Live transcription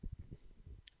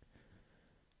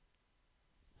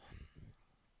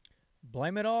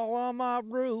Blame it all on my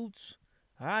roots.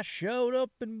 I showed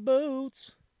up in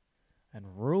boots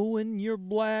and ruined your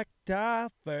black tie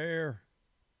fair.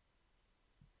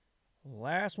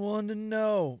 Last one to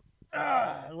know.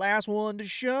 Last one to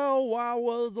show. I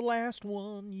was the last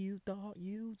one you thought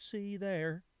you'd see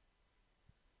there.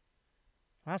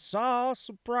 I saw a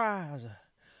surprise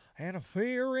and a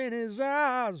fear in his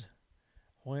eyes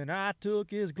when I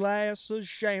took his glass of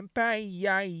champagne.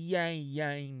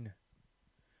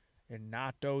 And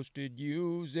I toasted,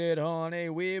 use it, honey,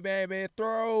 we baby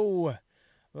throw.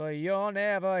 But you'll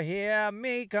never hear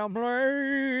me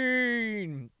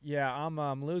complain. Yeah,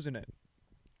 I'm losing it.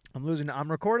 I'm losing it. I'm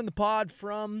recording the pod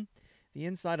from the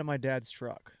inside of my dad's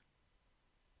truck.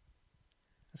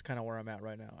 That's kind of where I'm at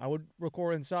right now. I would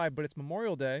record inside, but it's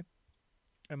Memorial Day,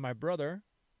 and my brother,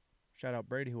 shout out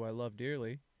Brady, who I love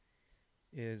dearly,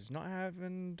 is not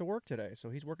having to work today. So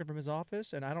he's working from his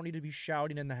office, and I don't need to be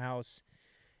shouting in the house,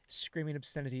 screaming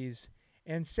obscenities,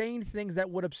 and saying things that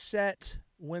would upset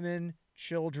women,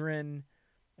 children,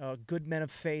 good men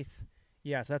of faith.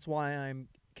 Yeah, so that's why I'm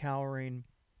cowering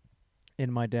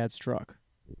in my dad's truck.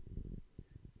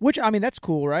 Which, I mean, that's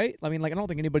cool, right? I mean, like, I don't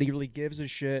think anybody really gives a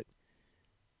shit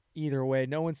either way.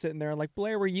 No one's sitting there like,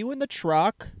 Blair, were you in the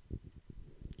truck?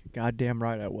 Goddamn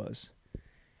right I was.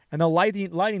 And the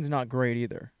lighting's not great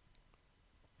either,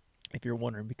 if you're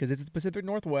wondering, because it's the Pacific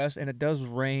Northwest and it does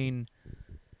rain,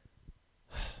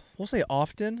 we'll say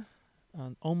often,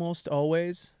 almost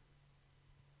always.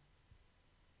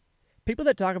 People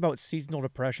that talk about seasonal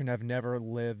depression have never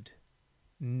lived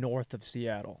north of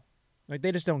Seattle. Like,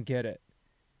 they just don't get it.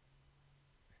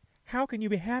 How can you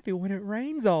be happy when it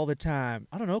rains all the time?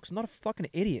 I don't know, because I'm not a fucking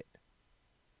idiot.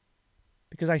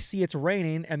 Because I see it's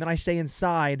raining, and then I stay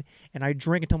inside, and I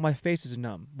drink until my face is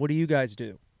numb. What do you guys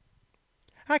do?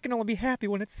 I can only be happy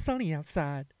when it's sunny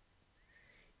outside.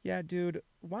 Yeah, dude,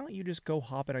 why don't you just go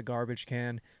hop in a garbage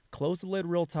can, close the lid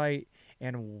real tight,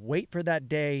 and wait for that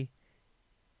day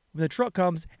when the truck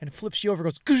comes and flips you over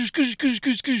and goes, goosh, goosh, goosh,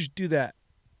 goosh, goosh. Do that.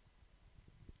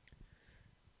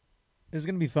 It's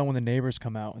going to be fun when the neighbors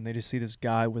come out and they just see this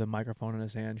guy with a microphone in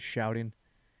his hand shouting.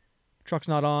 Truck's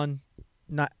not on,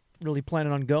 not really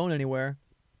planning on going anywhere.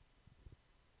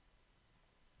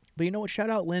 But you know what? Shout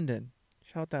out Linden.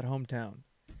 Shout out that hometown.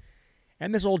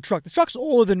 And this old truck. This truck's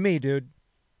older than me, dude.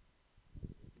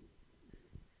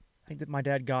 I think that my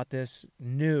dad got this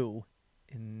new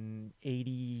in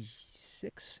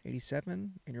 86,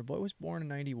 87. And your boy was born in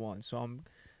 91. So I'm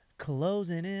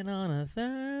closing in on a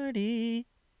 30.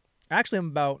 Actually,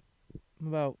 I'm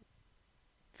about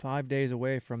 5 days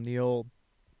away from the old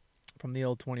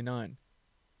 29.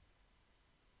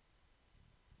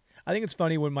 I think it's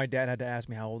funny when my dad had to ask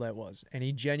me how old I was, and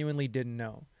he genuinely didn't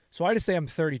know. So I just say I'm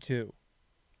 32.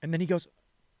 And then he goes,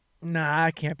 nah,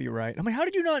 I can't be right. I'm like, how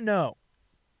did you not know?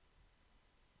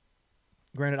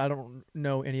 Granted, I don't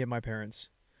know any of my parents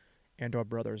and our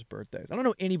brother's birthdays. I don't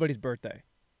know anybody's birthday.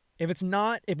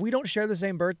 If we don't share the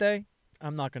same birthday,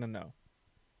 I'm not going to know.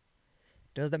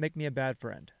 Does that make me a bad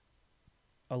friend?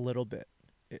 A little bit.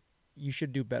 You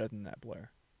should do better than that,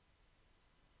 Blair.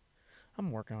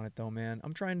 I'm working on it though, man.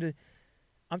 I'm trying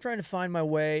to find my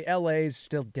way. LA's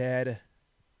still dead.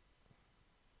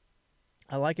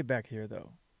 I like it back here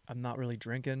though. I'm not really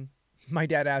drinking. My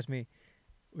dad asked me,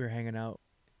 we were hanging out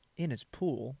in his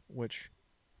pool, which,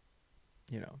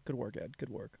 you know, good work, Ed. Good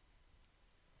work.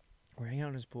 We're hanging out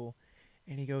in his pool,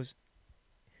 and he goes,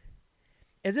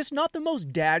 is this not the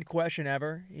most dad question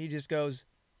ever? He just goes,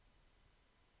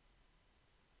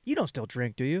 you don't still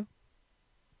drink, do you?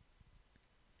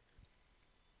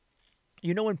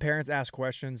 You know when parents ask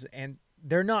questions, and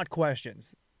they're not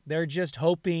questions. They're just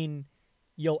hoping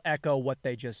you'll echo what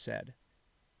they just said.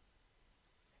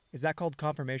 Is that called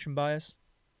confirmation bias?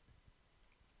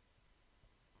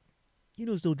 You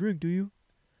don't still drink, do you?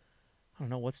 I don't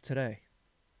know. What's today?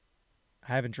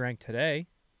 I haven't drank today.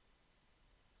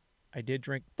 I did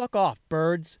drink. Fuck off,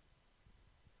 birds.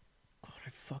 God, I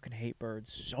fucking hate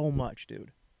birds so much,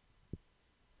 dude.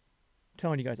 I'm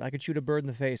telling you guys, I could shoot a bird in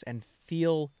the face and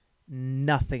feel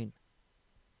nothing.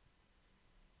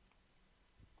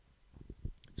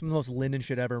 Some of the most Linden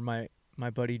shit ever. My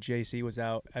buddy JC was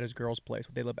out at his girl's place.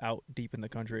 They live out deep in the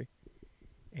country.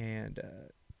 And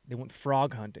they went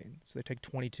frog hunting. So they take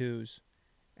 22s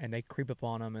and they creep up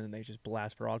on them and they just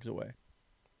blast frogs away.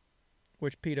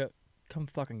 Which, PETA, come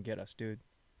fucking get us, dude.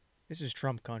 This is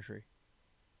Trump country.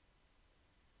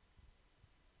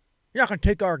 You're not going to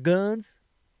take our guns?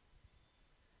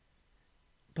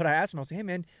 But I asked him, I was like, hey,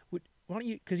 man, why don't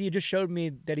you, because he had just showed me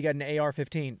that he got an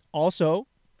AR-15. Also,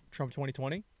 Trump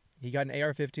 2020, he got an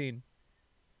AR-15.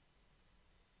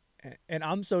 And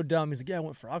I'm so dumb. He's like, yeah, I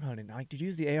went frog hunting. I'm like, did you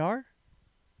use the AR?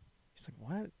 He's like,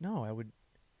 what? No, I would.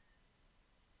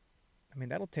 I mean,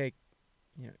 that'll take,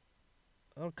 you know,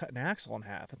 that'll cut an axle in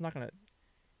half. It's not going to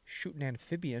shoot an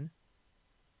amphibian.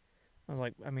 I was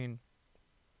like, I mean,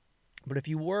 but if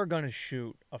you were going to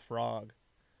shoot a frog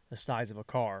the size of a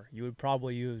car, you would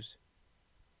probably use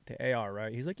the AR,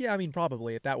 right? He's like, yeah, I mean,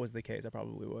 probably. If that was the case, I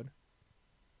probably would.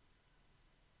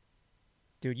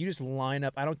 Dude, you just line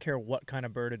up. I don't care what kind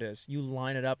of bird it is. You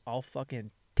line it up, I'll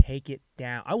fucking take it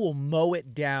down. I will mow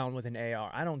it down with an AR.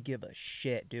 I don't give a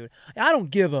shit, dude. I don't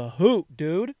give a hoot,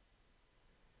 dude.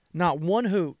 Not one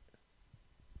hoot.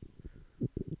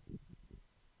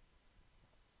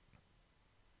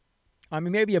 I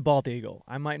mean, maybe a bald eagle.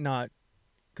 I might not,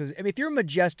 because if you're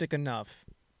majestic enough,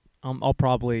 I'll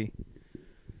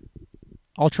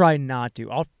try not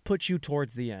to. I'll put you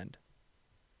towards the end.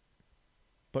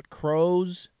 But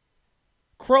crows,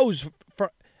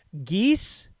 for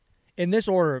geese, in this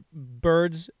order,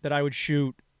 birds that I would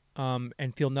shoot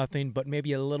and feel nothing but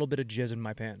maybe a little bit of jizz in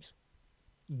my pants.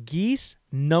 Geese,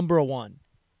 number 1.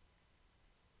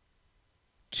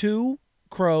 2,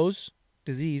 crows,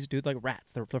 disease, dude, like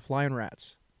rats. They're flying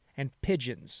rats. And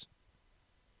pigeons.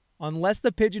 Unless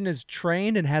the pigeon is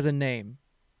trained and has a name.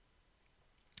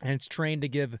 And it's trained to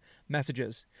give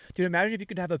messages. Dude, imagine if you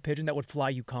could have a pigeon that would fly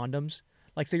you condoms.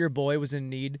 Like, say your boy was in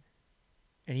need,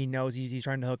 and he knows he's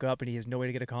trying to hook up, and he has no way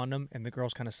to get a condom, and the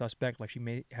girl's kind of suspect, like she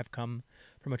may have come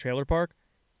from a trailer park.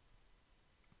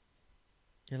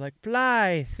 You're like,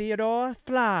 fly, Theodore,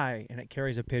 fly. And it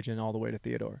carries a pigeon all the way to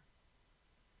Theodore.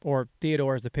 Or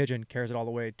Theodore, as the pigeon, carries it all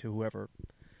the way to whoever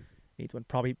needs one.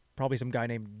 Probably some guy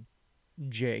named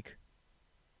Jake.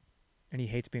 And he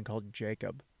hates being called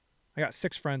Jacob. I got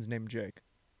 6 friends named Jake.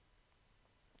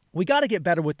 We got to get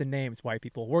better with the names, white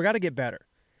people. We got to get better.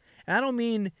 And I don't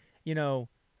mean, that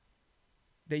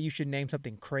you should name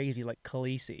something crazy like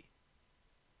Khaleesi.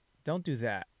 Don't do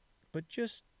that. But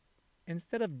just,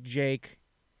 instead of Jake,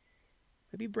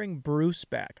 maybe bring Bruce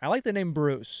back. I like the name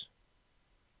Bruce.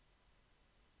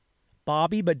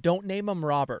 Bobby, but don't name him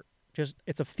Robert. Just,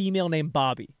 it's a female named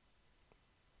Bobby.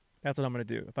 That's what I'm going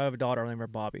to do. If I have a daughter, I'll name her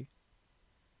Bobby.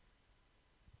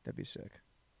 That'd be sick.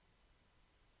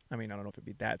 I mean, I don't know if it'd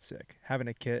be that sick. Having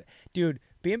a kid. Dude,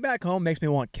 being back home makes me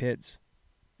want kids.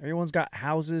 Everyone's got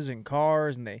houses and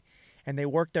cars, and they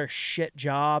work their shit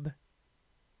job.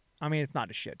 I mean, it's not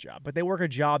a shit job, but they work a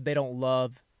job they don't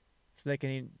love so they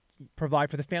can provide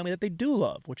for the family that they do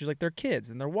love, which is like their kids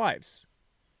and their wives.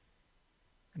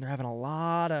 And they're having a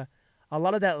lot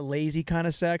of that lazy kind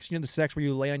of sex. The sex where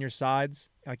you lay on your sides,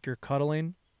 like you're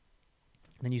cuddling,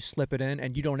 and then you slip it in,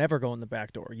 and you don't ever go in the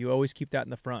back door. You always keep that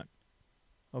in the front.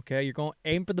 Okay, you're going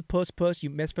aim for the puss, you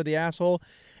miss for the asshole.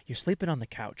 You're sleeping on the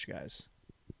couch, guys.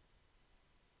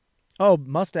 Oh,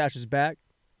 mustache is back.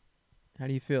 How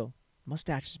do you feel?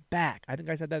 Mustache is back. I think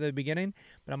I said that at the beginning,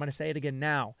 but I'm going to say it again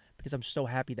now because I'm so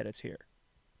happy that it's here.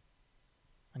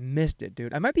 I missed it,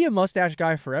 dude. I might be a mustache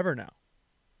guy forever now.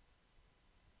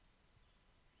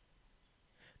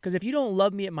 Because if you don't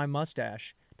love me at my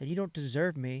mustache, then you don't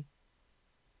deserve me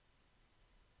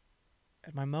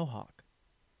at my mohawk.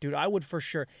 Dude, I would for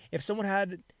sure. If someone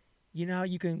had, how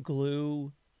you can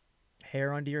glue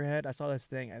hair onto your head? I saw this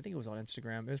thing. I think it was on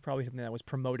Instagram. It was probably something that was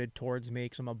promoted towards me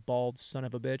because I'm a bald son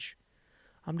of a bitch.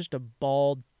 I'm just a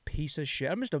bald piece of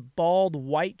shit. I'm just a bald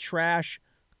white trash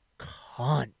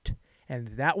cunt. And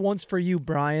that one's for you,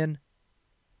 Brian.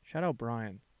 Shout out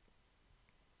Brian.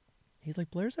 He's like,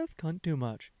 Blair says cunt too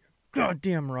much. You're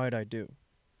goddamn right I do.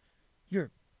 You're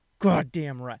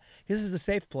goddamn right. This is a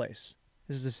safe place.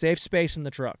 This is a safe space in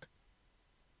the truck.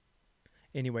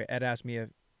 Anyway, Ed asked me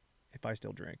if I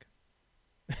still drink.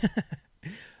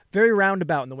 Very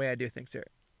roundabout in the way I do things here.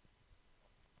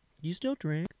 You still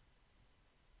drink?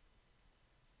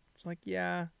 It's like,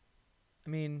 yeah. I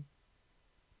mean,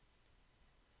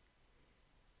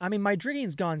 my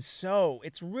drinking's gone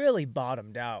it's really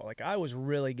bottomed out. Like, I was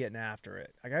really getting after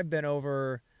it. Like, I've been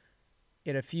over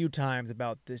it a few times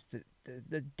about this,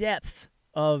 the depth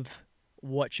of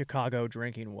what Chicago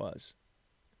drinking was.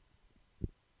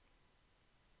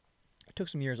 I took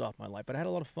some years off my life, but I had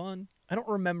a lot of fun. I don't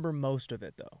remember most of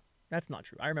it, though. That's not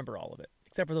true. I remember all of it,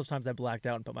 except for those times I blacked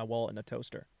out and put my wallet in a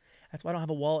toaster. That's why I don't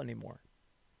have a wallet anymore.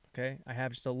 Okay? I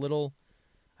have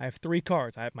I have 3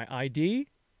 cards. I have my ID,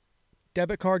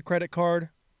 debit card, credit card,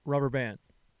 rubber band.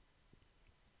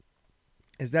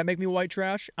 Does that make me white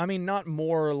trash? I mean, not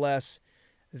more or less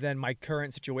than my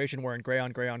current situation wearing gray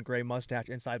on gray mustache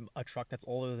inside a truck that's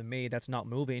older than me that's not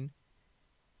moving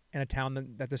in a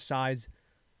town that's the size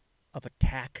of a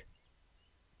tack.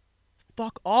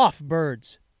 Fuck off,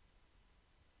 birds.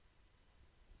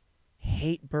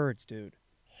 Hate birds, dude.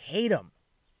 Hate them.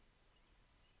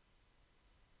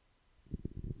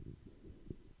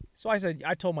 So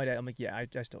I told my dad, I'm like, yeah,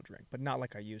 I still drink, but not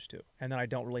like I used to. And then I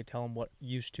don't really tell him what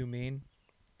used to mean.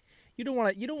 You don't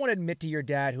want to admit to your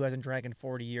dad who hasn't drank in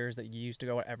 40 years that you used to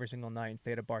go out every single night and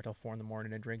stay at a bar till 4 in the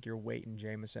morning and drink your weight in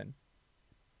Jameson.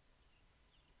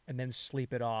 And then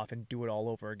sleep it off and do it all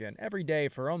over again every day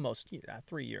for almost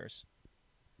 3 years.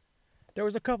 There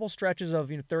was a couple stretches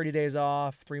of 30 days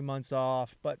off, 3 months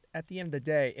off, but at the end of the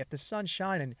day, if the sun's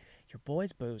shining, your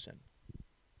boy's boozing.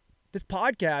 This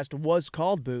podcast was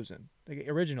called Boozing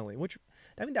originally, which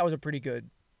I think that was a pretty good.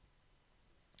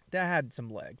 That had some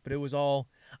leg, but it was all.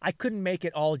 I couldn't make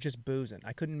it all just boozing.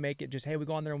 I couldn't make it just, hey, we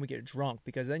go on there and we get drunk,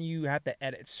 because then you have to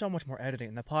edit. It's so much more editing,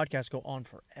 and the podcasts go on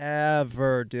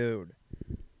forever, dude.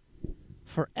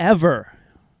 Forever.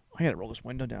 I gotta roll this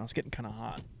window down. It's getting kind of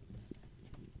hot.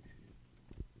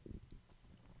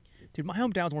 Dude, my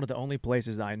hometown's one of the only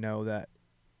places that I know that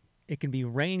it can be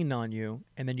raining on you,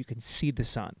 and then you can see the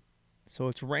sun. So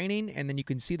it's raining, and then you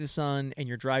can see the sun, and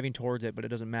you're driving towards it, but it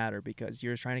doesn't matter because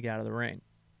you're just trying to get out of the rain.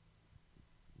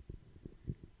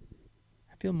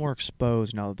 I feel more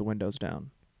exposed now that the window's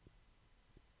down.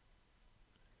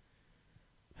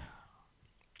 I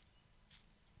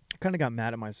kind of got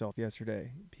mad at myself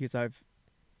yesterday because I've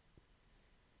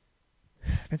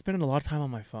been spending a lot of time on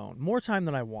my phone, more time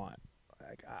than I want.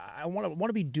 Like, I want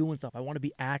to be doing stuff. I want to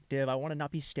be active. I want to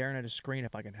not be staring at a screen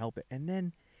if I can help it. And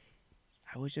then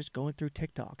I was just going through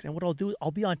TikToks. And what I'll do,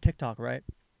 I'll be on TikTok, right?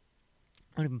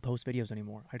 I don't even post videos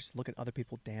anymore. I just look at other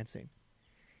people dancing.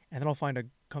 And then I'll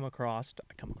come across,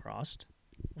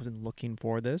 wasn't looking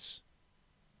for this.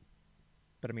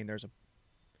 But I mean, there's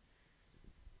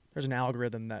an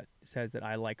algorithm that says that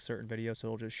I like certain videos, so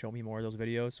it'll just show me more of those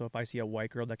videos. So if I see a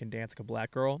white girl that can dance like a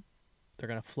black girl, they're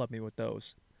going to flood me with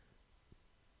those.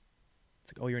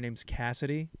 It's like, oh, your name's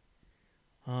Cassidy?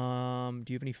 Do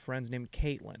you have any friends named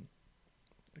Caitlin?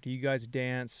 Do you guys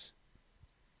dance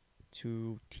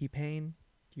to T-Pain?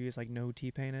 Do you guys know who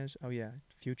T-Pain is? Oh yeah,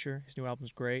 Future. His new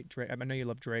album's great. Drake. I know you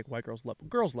love Drake. Girls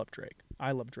love Drake.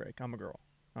 I love Drake. I'm a girl.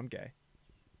 I'm gay.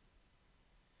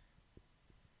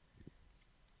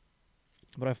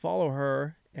 But I follow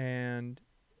her, and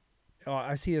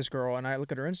I see this girl, and I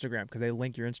look at her Instagram because they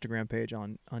link your Instagram page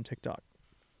on TikTok.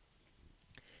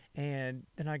 And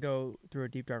then I go through a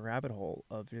deep, dark rabbit hole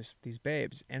of just these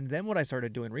babes. And then what I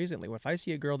started doing recently, if I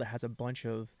see a girl that has a bunch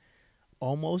of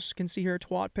almost can see her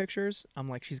twat pictures, I'm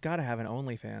like, she's got to have an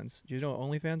OnlyFans. Do you know what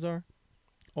OnlyFans are?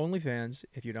 OnlyFans,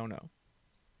 if you don't know,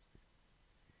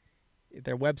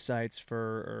 they're websites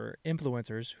for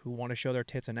influencers who want to show their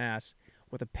tits and ass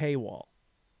with a paywall,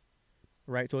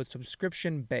 right? So it's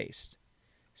subscription based.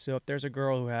 So if there's a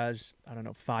girl who has,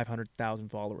 500,000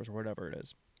 followers or whatever it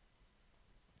is,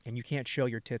 and you can't show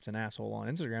your tits and asshole on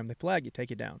Instagram, they flag you,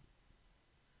 take you down.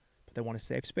 But they want a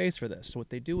safe space for this. So what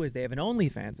they do is they have an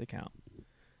OnlyFans account.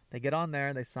 They get on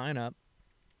there, they sign up,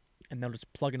 and they'll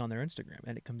just plug it on their Instagram.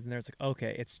 And it comes in there, it's like,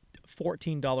 okay, it's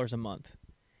 $14 a month,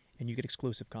 and you get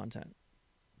exclusive content.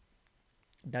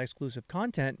 That exclusive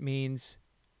content means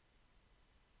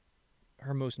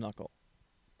her moose knuckle.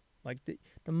 Like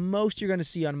the most you're going to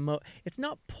see on it's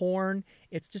not porn,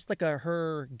 it's just like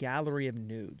her gallery of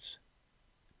nudes.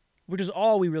 Which is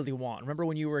all we really want. Remember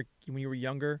when you were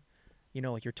younger,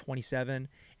 like you're 27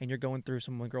 and you're going through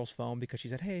some girl's phone because she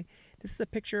said, hey, this is a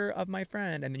picture of my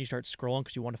friend. And then you start scrolling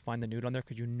because you want to find the nude on there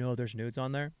because you know there's nudes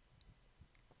on there.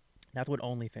 That's what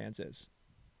OnlyFans is.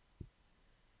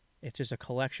 It's just a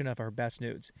collection of her best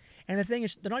nudes. And the thing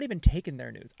is, they're not even taking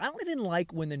their nudes. I don't even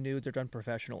like when the nudes are done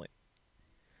professionally.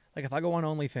 Like if I go on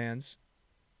OnlyFans,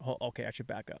 okay, I should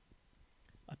back up.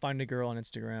 I find a girl on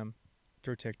Instagram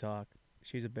through TikTok.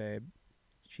 She's a babe.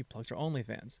 She plugs her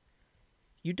OnlyFans.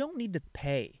 You don't need to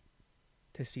pay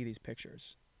to see these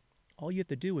pictures. All you have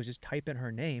to do is just type in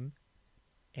her name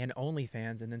and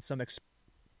OnlyFans and then some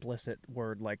explicit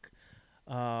word like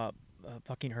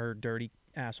fucking her dirty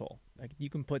asshole. Like you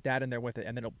can put that in there with it,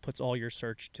 and then it puts all your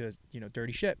search to,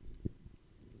 dirty shit.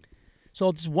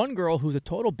 So this one girl who's a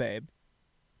total babe,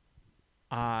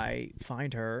 I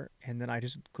find her, and then I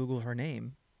just Google her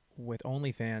name with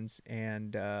OnlyFans,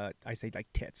 and I say like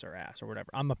tits or ass or whatever.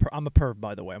 I'm a perv,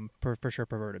 by the way. I'm for sure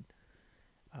perverted.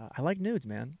 I like nudes,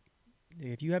 man.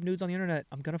 If you have nudes on the internet,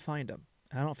 I'm gonna find them.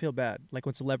 And I don't feel bad. Like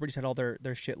when celebrities had all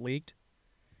their shit leaked,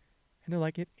 and they're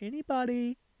like, if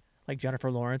anybody, like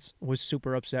Jennifer Lawrence was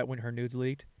super upset when her nudes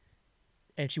leaked,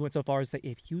 and she went so far as to say,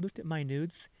 if you looked at my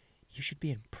nudes, you should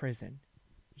be in prison.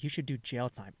 You should do jail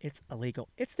time. It's illegal.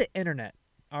 It's the internet,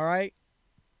 all right?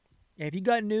 If you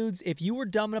got nudes, if you were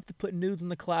dumb enough to put nudes in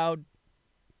the cloud,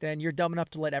 then you're dumb enough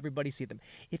to let everybody see them.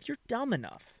 If you're dumb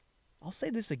enough, I'll say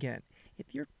this again,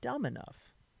 if you're dumb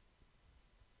enough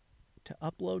to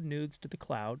upload nudes to the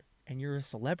cloud and you're a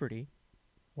celebrity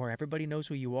where everybody knows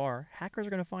who you are, hackers are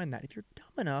going to find that. If you're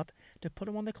dumb enough to put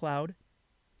them on the cloud,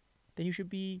 then you should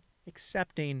be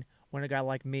accepting when a guy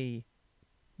like me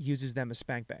uses them as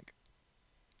spank bank.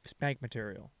 Spank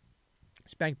material.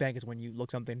 Spank bank is when you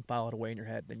look something, file it away in your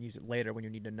head, then use it later when you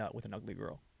need to nut with an ugly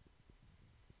girl.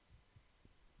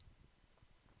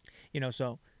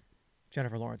 So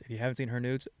Jennifer Lawrence, if you haven't seen her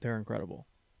nudes, they're incredible.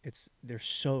 They're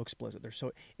so explicit.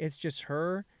 It's just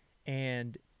her,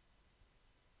 and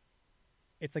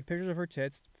it's like pictures of her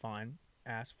tits, fine,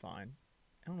 ass, fine.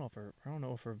 I don't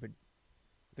know if her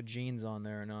vagine's on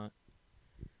there or not.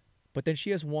 But then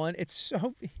she has one.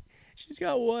 She's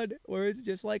got one where it's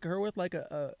just like her with like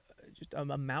a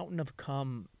mountain of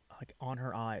cum like on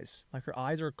her eyes. Like her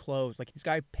eyes are closed. Like this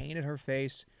guy painted her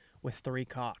face with 3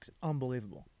 cocks.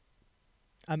 Unbelievable.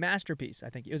 A masterpiece, I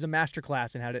think. It was a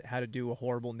masterclass in how to do a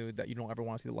horrible nude that you don't ever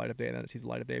want to see the light of day, and then it sees the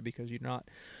light of day because you're not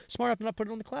smart enough to not put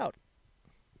it on the cloud.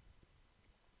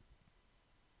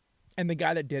 And the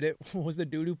guy that did it was the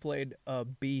dude who played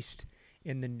Beast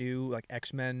in the new like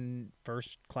X-Men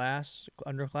First Class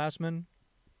Underclassmen.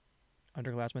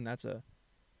 That's a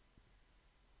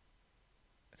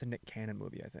Nick Cannon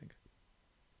movie, I think.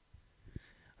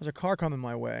 There's a car coming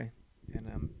my way, and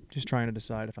I'm just trying to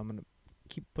decide if I'm gonna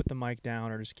put the mic down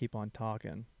or just keep on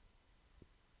talking.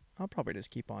 I'll probably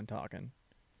just keep on talking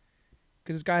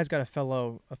because this guy's got a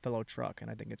fellow truck,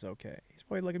 and I think it's okay. He's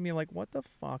probably looking at me like, "What the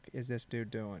fuck is this dude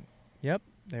doing?" Yep,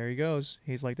 there he goes.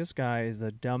 He's like, "This guy is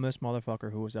the dumbest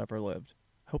motherfucker who has ever lived."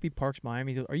 I hope he parks behind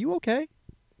me. He goes, "Are you okay?"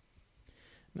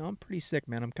 No, I'm pretty sick,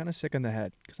 man. I'm kind of sick in the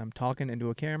head because I'm talking into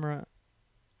a camera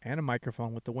and a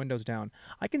microphone with the windows down.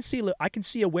 I can see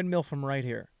a windmill from right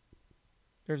here.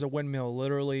 There's a windmill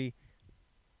literally,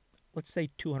 let's say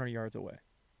 200 yards away.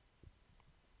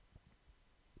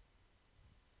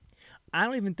 I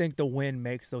don't even think the wind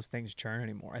makes those things churn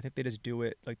anymore. I think they just do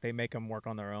it, like they make them work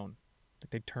on their own. Like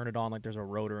they turn it on like there's a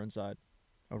rotor inside.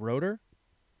 A rotor?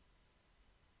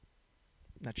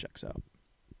 That checks out.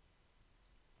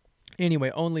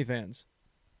 Anyway, OnlyFans.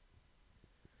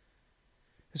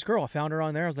 This girl, I found her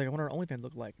on there. I was like, I wonder what her OnlyFans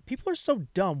look like. People are so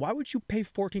dumb. Why would you pay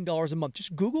 $14 a month?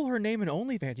 Just Google her name and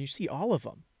OnlyFans and you see all of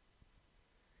them.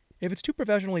 If it's too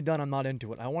professionally done, I'm not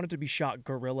into it. I want it to be shot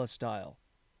guerrilla style.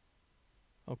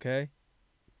 Okay?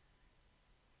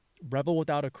 Rebel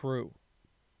Without a Crew.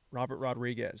 Robert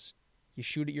Rodriguez. You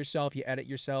shoot it yourself, you edit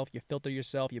yourself, you filter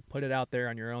yourself, you put it out there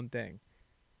on your own thing.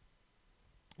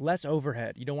 Less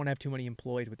overhead. You don't want to have too many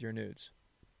employees with your nudes.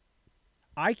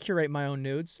 I curate my own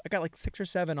nudes. I got like 6 or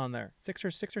 7 on there. 6 or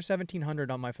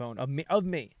 1,700 on my phone of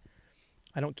me.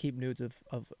 I don't keep nudes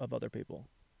of other people.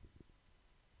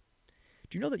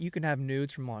 Do you know that you can have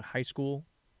nudes from like high school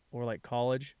or like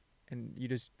college, and you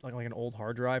just like an old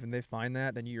hard drive, and they find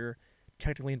that, then you're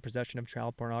technically in possession of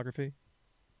child pornography?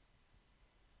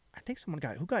 I think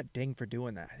who got dinged for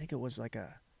doing that. I think it was like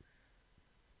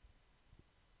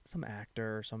some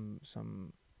actor, it's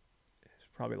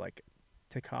probably like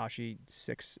Tekashi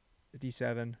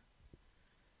 6D7.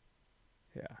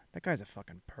 Yeah, that guy's a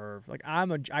fucking perv. Like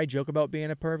I joke about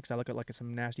being a perv because I look at like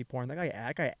some nasty porn.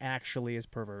 That guy actually is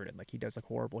perverted. Like he does like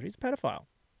horrible. He's a pedophile.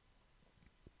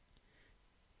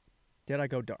 Did I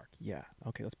go dark? Yeah.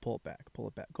 Okay, let's pull it back.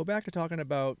 Go back to talking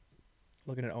about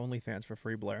looking at OnlyFans for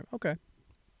free, Blair. Okay,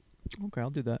 I'll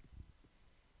do that.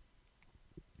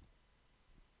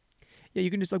 Yeah, you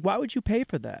can just like, why would you pay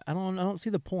for that? I don't see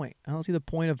the point. I don't see the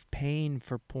point of paying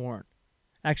for porn.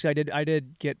 Actually, I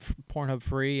did get Pornhub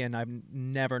free, and I've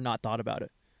never not thought about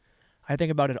it. I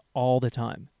think about it all the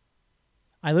time.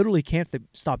 I literally can't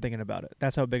stop thinking about it.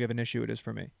 That's how big of an issue it is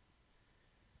for me.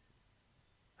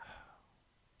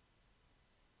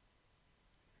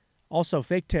 Also,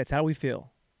 fake tits. How do we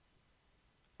feel?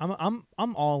 I'm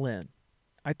all in.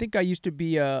 I think I used to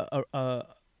be a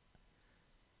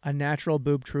natural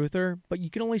boob truther, but you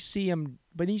can only see them.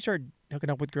 But then you start hooking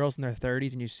up with girls in their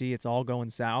 30s, and you see it's all going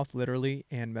south, literally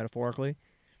and metaphorically.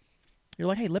 You're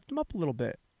like, hey, lift them up a little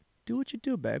bit. Do what you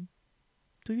do, babe.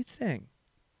 Do your thing.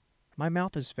 My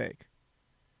mouth is fake.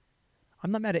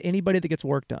 I'm not mad at anybody that gets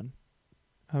work done.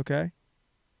 Okay?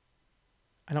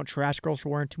 I don't trash girls for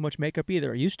wearing too much makeup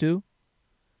either. I used to.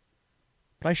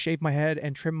 But I shave my head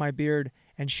and trim my beard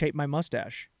and shape my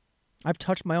mustache. I've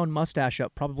touched my own mustache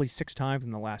up probably 6 times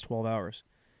in the last 12 hours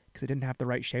because I didn't have the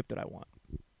right shape that I want.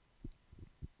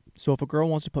 So if a girl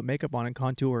wants to put makeup on and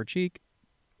contour her cheek,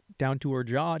 down to her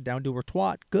jaw, down to her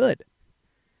twat, good.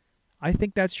 I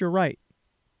think that's your right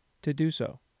to do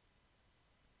so.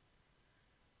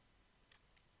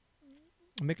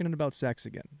 I'm making it about sex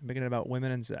again. I'm making it about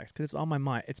women and sex because it's on my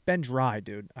mind. It's been dry,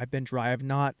 dude. I've been dry. I've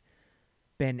not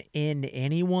been in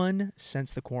anyone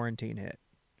since the quarantine hit.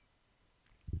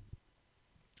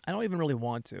 I don't even really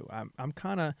want to. I'm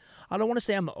kind of. I don't want to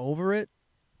say I'm over it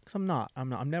because I'm not.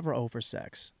 I'm never over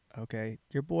sex. Okay,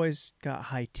 your boy's got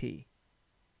high T.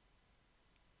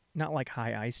 Not like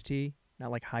high iced tea. Not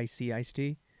like high C iced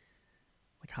tea.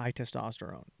 Like high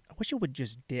testosterone. I wish it would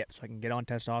just dip so I can get on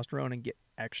testosterone and get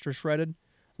extra shredded,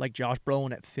 like Josh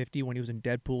Brolin at 50 when he was in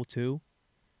Deadpool 2.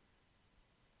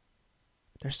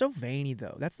 They're so veiny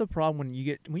though. That's the problem when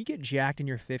you get jacked in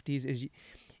your 50s. Is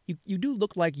you do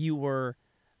look like you were,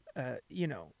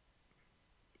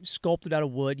 sculpted out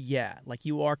of wood. Yeah, like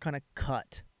you are kind of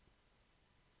cut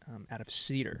out of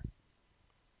cedar.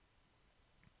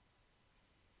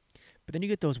 But then you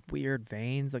get those weird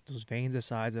veins, like those veins the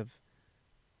size of,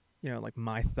 like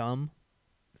my thumb.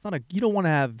 You don't want to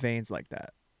have veins like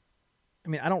that. I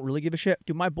mean, I don't really give a shit.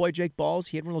 Dude, my boy Jake Balls,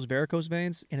 he had one of those varicose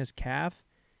veins in his calf.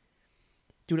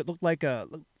 Dude, it looked like a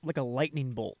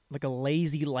lightning bolt, like a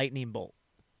lazy lightning bolt.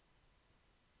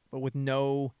 But with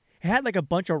no... It had like a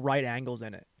bunch of right angles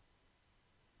in it.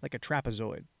 Like a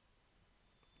trapezoid.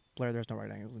 Blair, there's no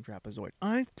right angles in trapezoid.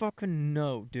 I fucking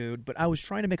know, dude. But I was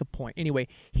trying to make a point. Anyway,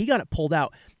 he got it pulled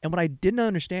out. And what I didn't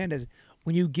understand is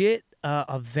when you get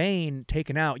a vein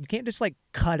taken out, you can't just like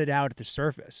cut it out at the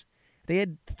surface. They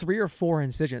had 3 or 4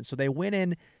 incisions. So they went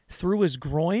in through his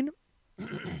groin.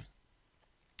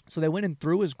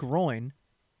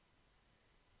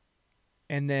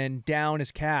 And then down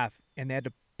his calf. And they had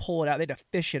to pull it out. They had to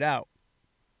fish it out.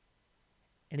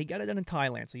 And he got it done in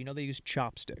Thailand. So they use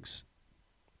chopsticks.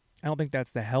 I don't think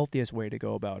that's the healthiest way to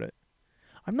go about it.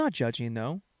 I'm not judging,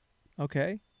 though.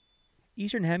 Okay?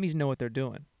 Eastern Hemis know what they're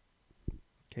doing.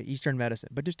 Okay, Eastern medicine.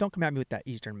 But just don't come at me with that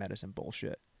Eastern medicine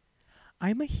bullshit.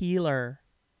 I'm a healer.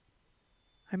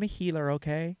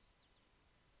 Okay?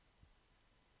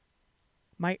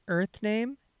 My Earth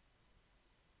name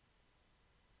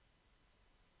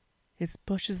is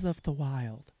Bushes of the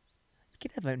Wild. You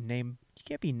can't have a name. You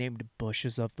can't be named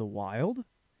Bushes of the Wild.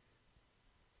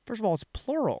 First of all, it's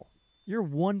plural. You're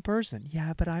one person.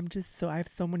 Yeah, but I have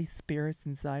so many spirits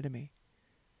inside of me.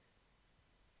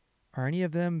 Are any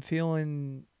of them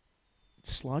feeling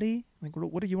slutty? Like,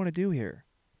 what do you want to do here?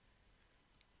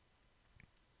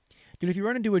 Dude, if you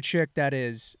run into a chick that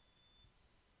is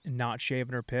not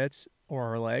shaving her pits or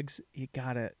her legs, you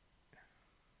gotta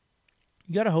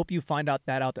hope you find out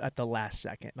at the last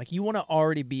second. Like, you want to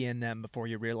already be in them before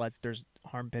you realize there's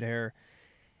armpit hair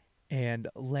and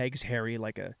legs hairy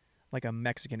like a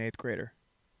Mexican 8th grader.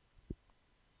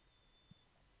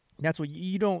 And that's what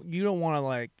you don't want to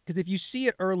like, because if you see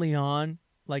it early on,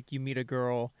 like you meet a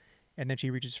girl and then she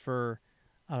reaches for,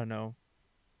 I don't know,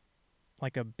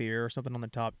 like a beer or something on the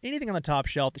top, anything on the top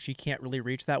shelf that she can't really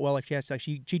reach that well, like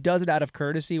she does it out of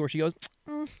courtesy where she goes,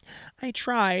 I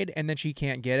tried, and then she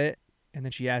can't get it, and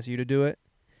then she asks you to do it,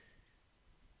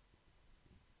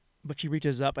 but she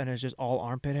reaches up and it's just all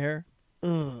armpit hair.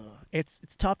 Ugh. It's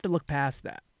tough to look past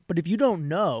that. But if you don't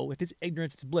know, if it's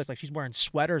ignorance is bliss, like she's wearing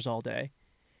sweaters all day,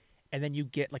 and then you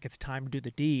get like it's time to do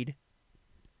the deed,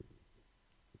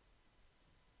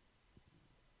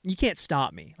 you can't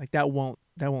stop me. Like that won't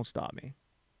stop me.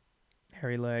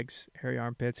 Hairy legs, hairy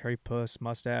armpits, hairy puss,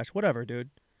 mustache, whatever,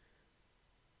 dude.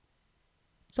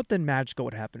 Something magical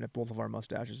would happen if both of our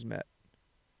mustaches met.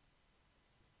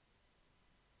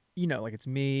 Like it's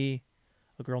me,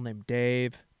 a girl named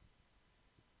Dave,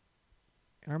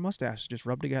 and our mustaches just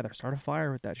rub together. Start a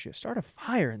fire with that shit. Start a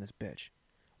fire in this bitch.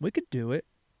 We could do it.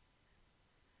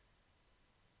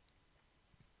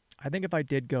 I think if I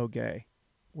did go gay,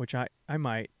 which I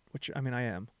might, which I mean I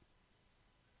am,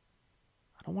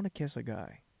 I don't want to kiss a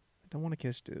guy. I don't want to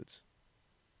kiss dudes.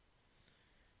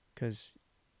 Because,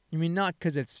 not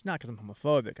because I'm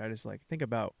homophobic. I just like think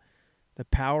about the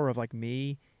power of like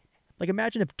me. Like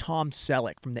imagine if Tom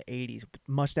Selleck from the 80s,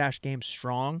 mustache game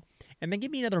strong, and then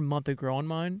give me another month of growing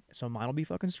mine, so mine will be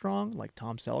fucking strong, like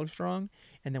Tom Selleck strong,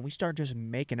 and then we start just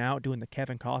making out, doing the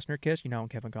Kevin Costner kiss. When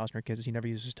Kevin Costner kisses, he never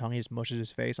uses his tongue, he just mushes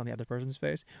his face on the other person's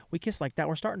face. We kiss like that,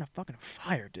 we're starting a fucking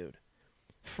fire, dude.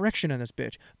 Friction in this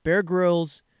bitch. Bear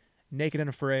Grylls, Naked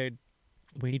and Afraid.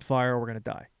 We need fire or we're gonna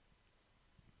die.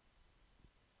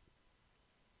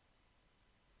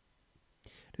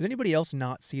 Does anybody else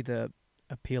not see the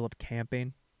appeal of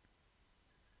camping?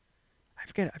 I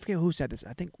forget who said this.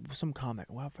 I think some comic.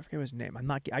 Well, I forget his name.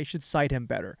 I should cite him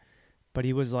better. But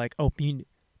he was like, "Oh, you mean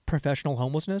professional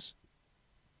homelessness?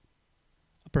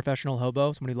 A professional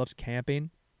hobo, somebody who loves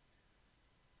camping."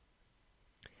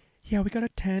 Yeah, we got a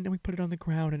tent and we put it on the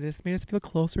ground and it's made us feel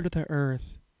closer to the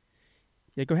earth.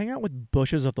 Yeah, go hang out with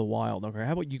Bushes of the Wild, okay?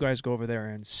 How about you guys go over there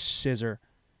and scissor,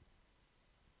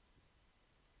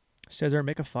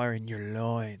 make a fire in your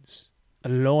loins, a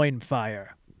loin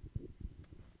fire.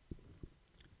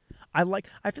 I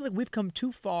feel like we've come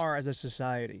too far as a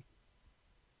society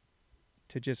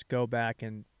to just go back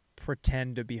and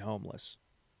pretend to be homeless.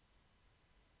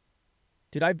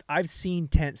 Dude, I've seen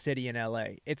Tent City in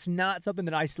LA. It's not something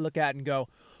that I look at and go,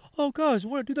 "Oh, guys,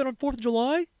 want to do that on 4th of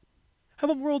July? Have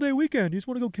a Memorial Day weekend. You just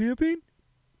want to go camping?"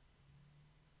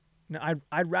 No,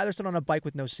 I'd rather sit on a bike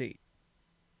with no seat.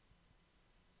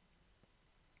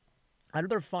 I'd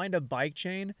rather find a bike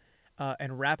chain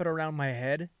and wrap it around my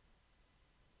head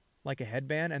like a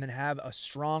headband, and then have a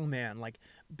strong man like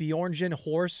Bjorngen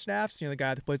horse staffs. You know, the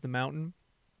guy that plays the mountain.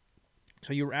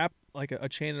 So you wrap like a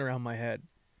chain around my head,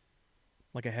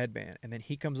 like a headband, and then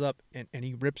he comes up and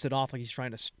he rips it off like he's trying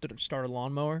to start a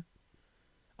lawnmower.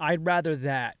 I'd rather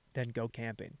that than go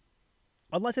camping,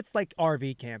 unless it's like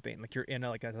RV camping, like you're in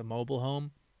a mobile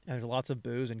home and there's lots of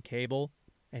booze and cable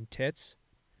and tits.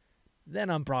 Then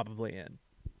I'm probably in.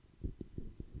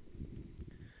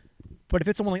 But if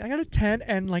it's someone like, I got a tent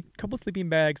and like a couple sleeping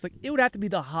bags, like it would have to be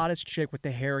the hottest chick with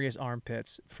the hairiest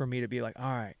armpits for me to be like,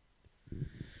 all right,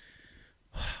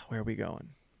 where are we going?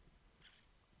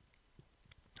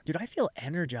 Dude, I feel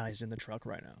energized in the truck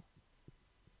right now.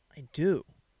 I do.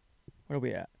 What are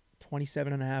we at?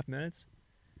 27 and a half minutes?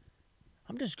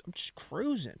 I'm just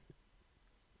cruising.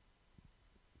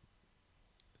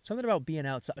 Something about being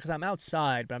outside, because I'm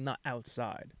outside, but I'm not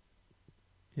outside.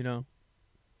 You know?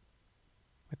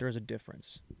 Like there is a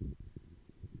difference.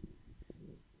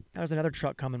 There's another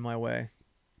truck coming my way.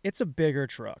 It's a bigger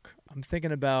truck. I'm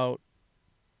thinking about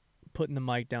putting the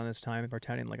mic down this time and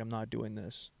pretending like I'm not doing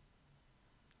this.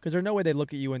 Because there's no way they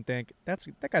look at you and think, that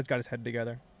guy's got his head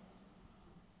together.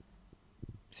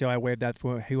 See how I waved that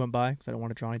before he went by? Because I don't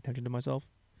want to draw any attention to myself.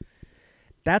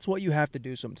 That's what you have to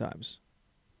do sometimes.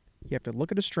 You have to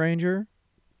look at a stranger,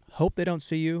 hope they don't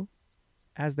see you.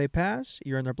 As they pass,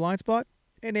 you're in their blind spot.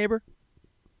 Hey, neighbor.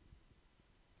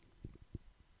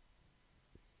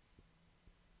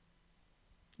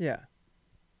 Yeah.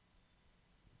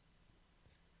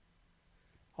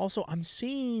 Also, I'm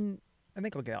seeing... I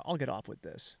think I'll get off with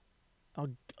this.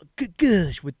 I'll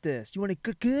gush with this. You want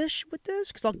to gush with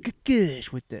this? Because I'll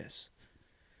gush with this.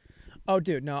 Oh,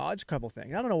 dude, no, it's a couple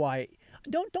things. I don't know why.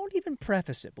 Don't even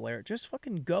preface it, Blair. Just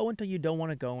fucking go until you don't want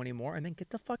to go anymore, and then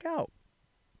get the fuck out.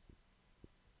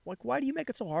 Like, why do you make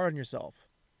it so hard on yourself?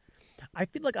 I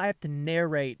feel like I have to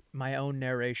narrate my own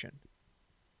narration.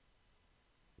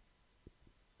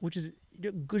 Which is,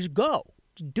 just go.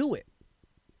 Just do it.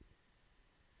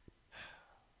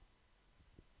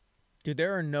 Dude,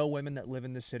 there are no women that live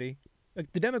in this city.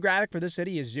 Like, the demographic for this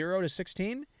city is 0 to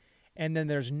 16, and then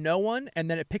there's no one, and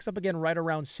then it picks up again right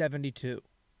around 72.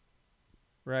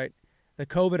 Right? The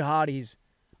COVID hotties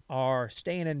are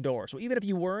staying indoors. So even if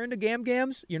you were into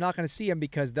gams, you're not going to see them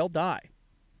because they'll die.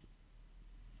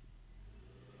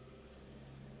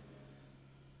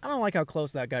 I don't like how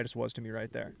close that guy just was to me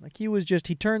right there. Like,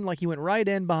 he turned like he went right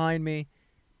in behind me.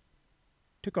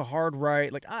 Took a hard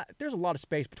right. Like, there's a lot of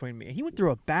space between me. And he went through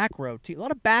a back road, too. A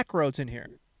lot of back roads in here.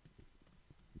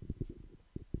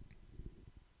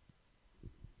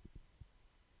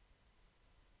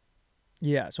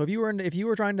 Yeah, so if you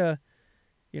were trying to,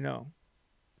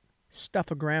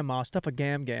 stuff a grandma, stuff a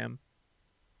gam,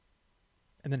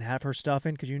 and then have her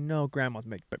stuffing, because grandmas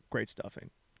make great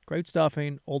stuffing. Great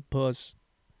stuffing, old puss.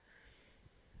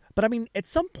 But I mean, at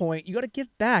some point, you got to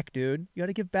give back, dude. You got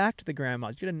to give back to the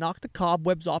grandmas. You got to knock the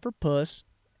cobwebs off her puss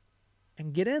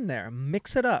and get in there.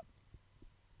 Mix it up.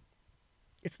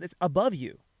 It's above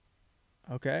you,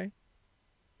 okay?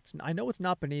 I know it's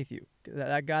not beneath you.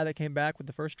 That guy that came back with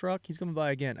the first truck, he's coming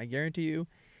by again. I guarantee you,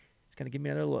 he's going to give me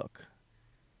another look.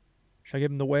 Should I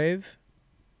give him the wave?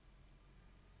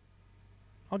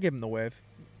 I'll give him the wave.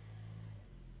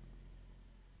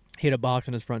 He had a box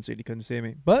in his front seat. He couldn't see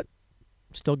me. But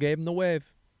still gave him the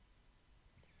wave.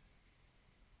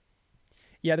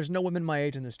 Yeah, there's no women my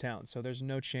age in this town, so there's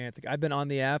no chance. Like, I've been on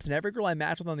the apps, and every girl I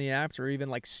match with on the apps or even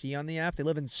like see on the apps, they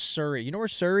live in Surrey. You know where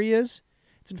Surrey is?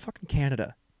 It's in fucking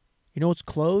Canada. You know, it's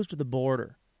closed to the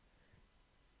border.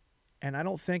 And I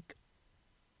don't think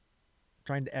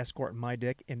trying to escort my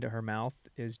dick into her mouth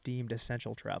is deemed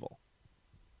essential travel.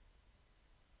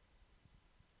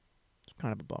 It's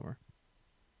kind of a bummer.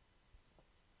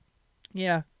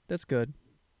 Yeah, that's good.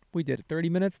 We did it. 30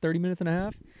 minutes and a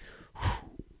half. Whew.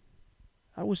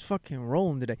 I was fucking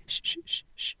rolling today.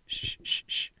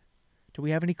 Shh. Do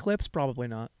we have any clips? Probably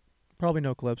not. Probably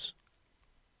no clips.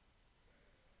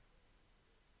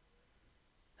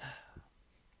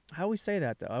 I always say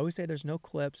that, though. I always say there's no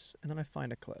clips, and then I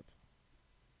find a clip.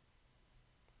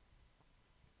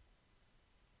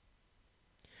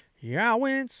 Yeah, I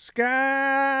went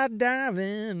skydiving.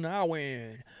 I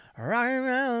went right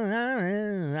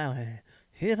around. I went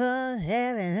hit the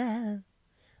heaven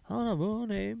on a boy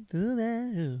named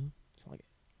Something like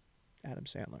Adam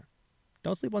Sandler.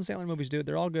 Don't sleep on Sandler movies, dude.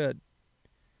 They're all good.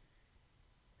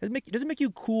 Doesn't make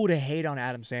you cool to hate on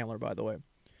Adam Sandler, by the way.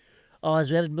 Oh,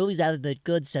 his movies haven't been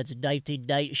good since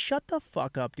 1990. Shut the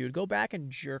fuck up, dude. Go back and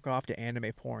jerk off to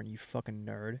anime porn, you fucking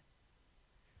nerd.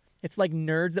 It's like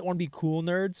nerds that want to be cool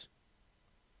nerds.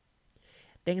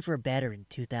 Things were better in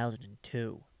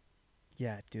 2002.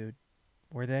 Yeah, dude.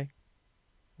 Were they?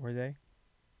 Were they?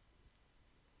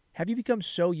 Have you become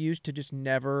so used to just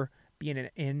never being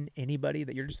in anybody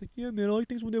that you're just like, yeah, man, I like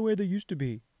things the way they used to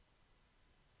be?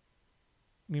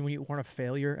 I mean, when you weren't a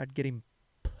failure at getting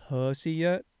pussy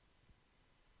yet?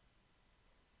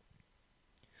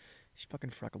 These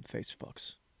fucking freckled face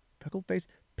fucks. Pimple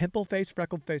face,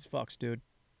 freckled face fucks, dude.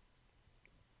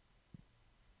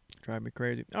 Drive me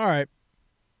crazy. All right.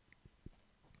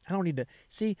 I don't need to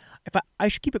see if I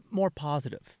should keep it more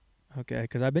positive, okay?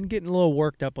 Because I've been getting a little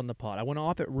worked up on the pod. I went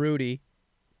off at Rudy,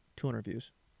 200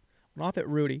 views. Went off at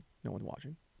Rudy. No one's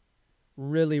watching.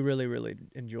 Really, really, really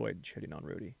enjoyed shitting on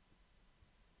Rudy.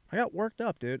 I got worked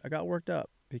up, dude. I got worked up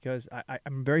because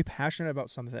I'm very passionate about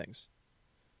some things,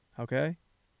 okay?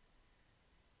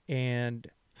 And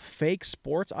fake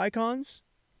sports icons,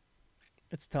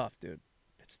 it's tough, dude.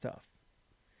 It's tough.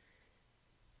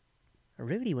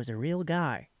 Rudy was a real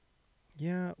guy.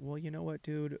 Yeah, well, you know what,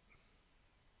 dude?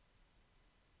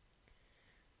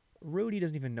 Rudy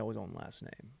doesn't even know his own last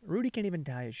name. Rudy can't even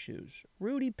tie his shoes.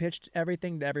 Rudy pitched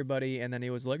everything to everybody, and then he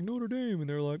was like, Notre Dame. And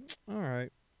they're like, all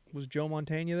right. Was Joe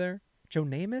Montana there? Joe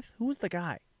Namath? Who was the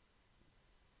guy?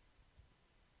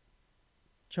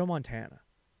 Joe Montana.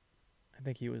 I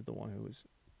think he was the one who was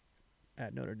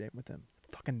at Notre Dame with him.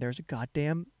 Fucking there's a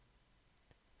goddamn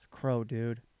crow,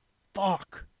 dude.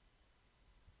 Fuck.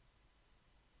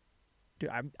 Dude,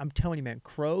 I'm telling you, man,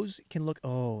 crows can look...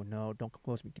 Oh, no, don't come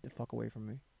close to me. Get the fuck away from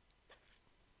me.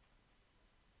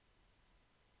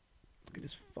 Look at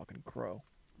this fucking crow.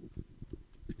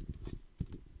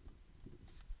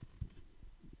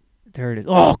 There it is.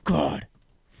 Oh, God.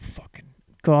 Fucking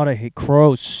God, I hate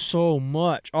crows so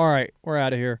much. All right, we're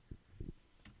out of here. I'm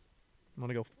going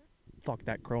to go fuck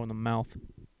that crow in the mouth.